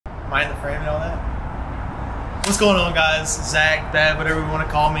mind the frame and all that. What's going on, guys? Zach, Bev, whatever you want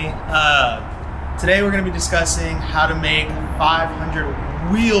to call me. Today we're going to be discussing how to make 500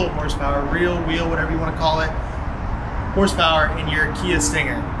 wheel horsepower, real wheel, whatever you want to call it, horsepower in your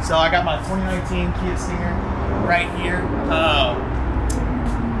Kiastinger. So I got my 2019 Kiastinger right here.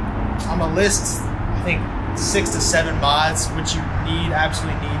 I'm gonna list, I think, 6 to 7 mods which you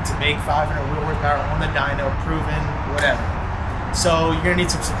absolutely need to make 500 wheel horsepower on the dyno, proven, whatever. So you're gonna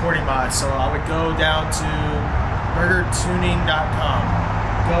need some supporting mods. So I would go down to burgertuning.com,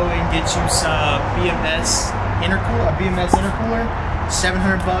 go and get you some BMS intercooler,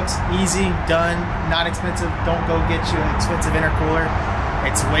 700 bucks, easy, done, not expensive. Don't go get you an expensive intercooler.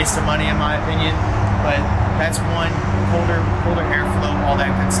 It's a waste of money in my opinion, but that's one. Colder airflow, all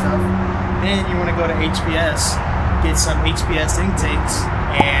that good stuff. Then you want to go to HPS, get some HPS intakes,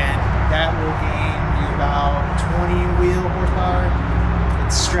 and that will gain you about 20 wheel horsepower.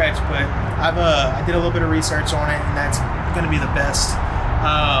 It's stretched, but I did a little bit of research on it, and that's going to be the best,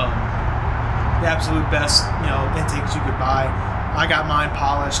 the absolute best, intakes you could buy. I got mine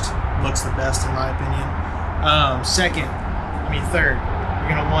polished, looks the best in my opinion. Third,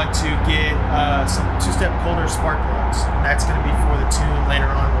 you're going to want to get some 2-step colder spark plugs. That's going to be for the tune. Later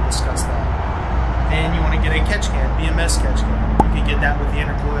on we'll discuss that. Then you want to get a catch can, BMS catch can. You can get that with the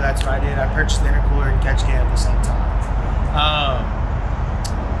intercooler. That's what I did. I purchased the intercooler and catch can at the same time.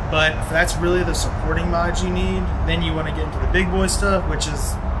 But if that's really the supporting mods you need, then you want to get into the big boy stuff, which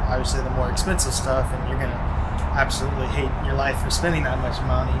is obviously the more expensive stuff, and you're going to absolutely hate your life for spending that much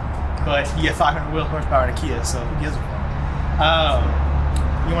money. But you get 500 wheel horsepower in a Kia, so who gives a fuck?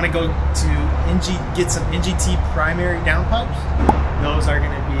 You want to go to get some NGT primary downpipes. Those are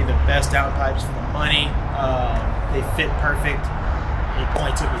going to be the best downpipes for the money. They fit perfect. It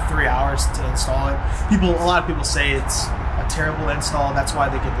only took me 3 hours to install it. A lot of people say it's a terrible install. That's why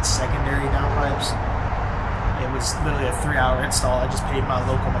they get the secondary downpipes. It was literally a 3-hour install. I just paid my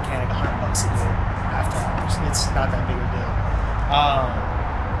local mechanic $100 a day after hours. It's not that big of a deal.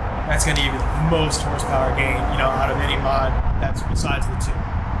 That's going to give you the most horsepower gain, out of any mod. That's besides the two.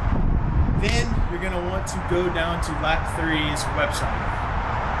 Then you're going to want to go down to Lap 3's website.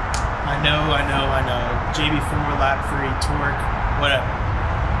 I know. JB4, Lap 3, Torque, whatever.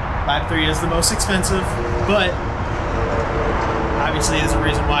 Lap 3 is the most expensive, but obviously there's a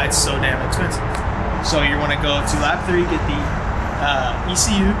reason why it's so damn expensive. So you want to go to Lap 3, get the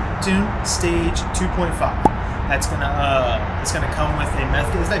ECU tune stage 2.5. That's it's gonna come with a meth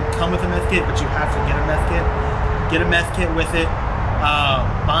kit. It doesn't come with a meth kit, but you have to get a meth kit. Get a meth kit with it.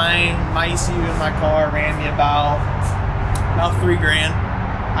 My ECU in my car ran me about $3 grand.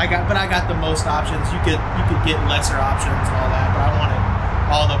 I got the most options. You could get lesser options and all that, but I wanted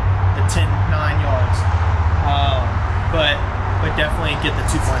all the 10 9 yards. But definitely get the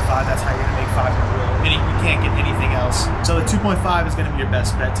 2.5. That's how you're gonna make 500 wheel. You can't get anything else. So the 2.5 is gonna be your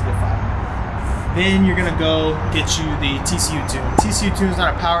best bet to get 500. Then you're gonna go get you the TCU tune. TCU tune is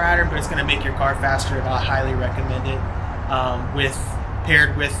not a power adder, but it's gonna make your car faster, and I highly recommend it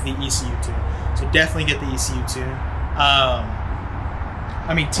paired with the ECU tune. So definitely get the ECU tune.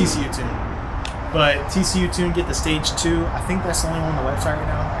 TCU tune. But TCU tune, get the stage 2. I think that's the only one on the website right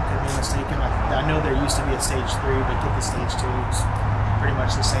now. I could be mistaken. I know there used to be a stage 3, but get the stage 2. It's pretty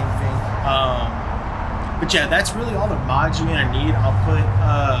much the same thing. But yeah, that's really all the mods you're gonna need. I'll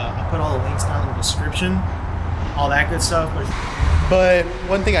put all the links down in the description, all that good stuff. But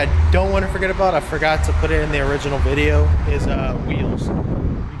one thing I don't want to forget about, I forgot to put it in the original video, is wheels.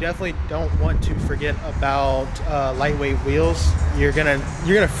 You definitely don't want to forget about lightweight wheels. You're gonna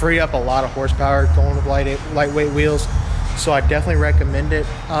free up a lot of horsepower going with lightweight wheels. So I definitely recommend it.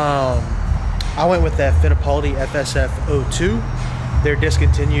 I went with that Fittipaldi FSF 02. They're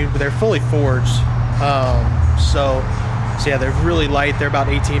discontinued, but they're fully forged. So yeah, they're really light. They're about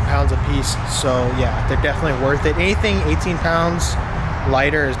 18 pounds a piece. So yeah, they're definitely worth it. Anything 18 pounds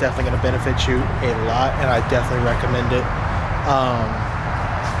lighter is definitely going to benefit you a lot, and I definitely recommend it.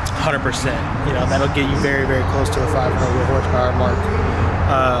 100%. That'll get you very, very close to the 500 wheel horsepower mark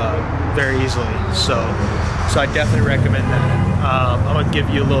very easily. So I definitely recommend that. I'm gonna give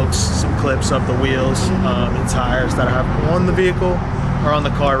you some clips of the wheels and tires that I have on the vehicle or on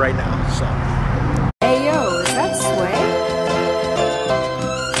the car right now. So. Hey yo, is that Sway?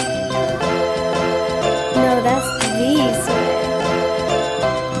 No, that's the Sway.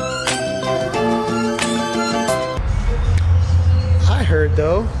 I heard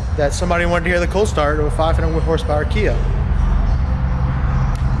though that somebody wanted to hear the cold start of a 500 horsepower Kia.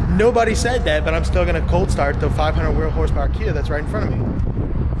 Nobody said that, but I'm still gonna cold start the 500 wheel horsepower Kia that's right in front of me.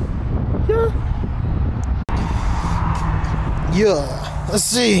 Yeah. Let's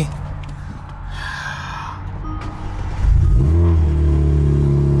see.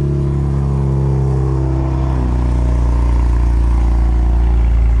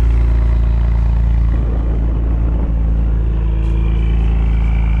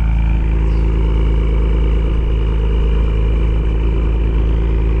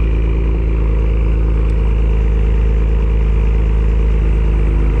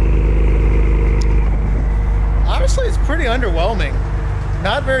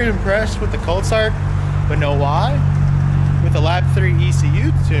 not very impressed with the cold start, but know why? With the Lab 3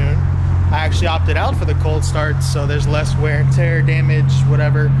 ECU tune, I actually opted out for the cold start, so there's less wear and tear, damage,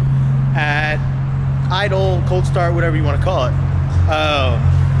 whatever, at idle, cold start, whatever you want to call it.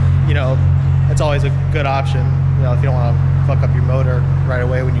 You know, that's always a good option, you know, if you don't want to fuck up your motor right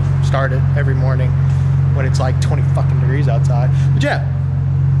away when you start it every morning when it's like 20 fucking degrees outside. But yeah,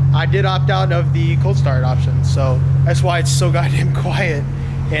 I did opt out of the cold start option, so that's why it's so goddamn quiet.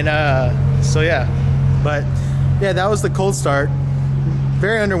 And so yeah, but yeah, that was the cold start.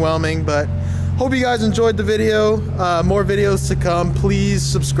 Very underwhelming, but hope you guys enjoyed the video. More videos to come. Please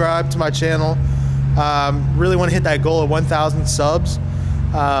subscribe to my channel. Really want to hit that goal of 1,000 subs.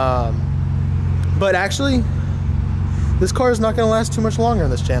 But actually, this car is not going to last too much longer on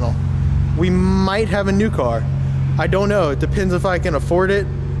this channel. We might have a new car. I don't know. It depends if I can afford it,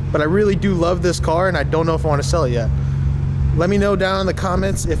 but I really do love this car and I don't know if I want to sell it yet. Let me know down in the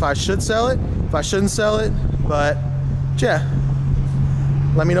comments if I should sell it, if I shouldn't sell it, but yeah.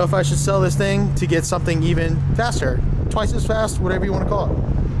 Let me know if I should sell this thing to get something even faster, twice as fast, whatever you want to call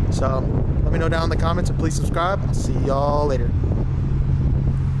it. So let me know down in the comments and please subscribe. I'll see y'all later.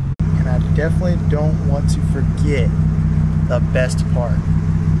 And I definitely don't want to forget the best part.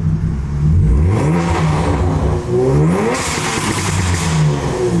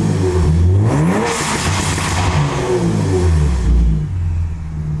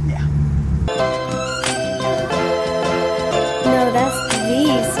 Yeah. No, that's the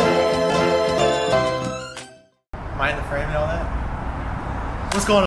sway. Am I in the frame and all that? What's going on?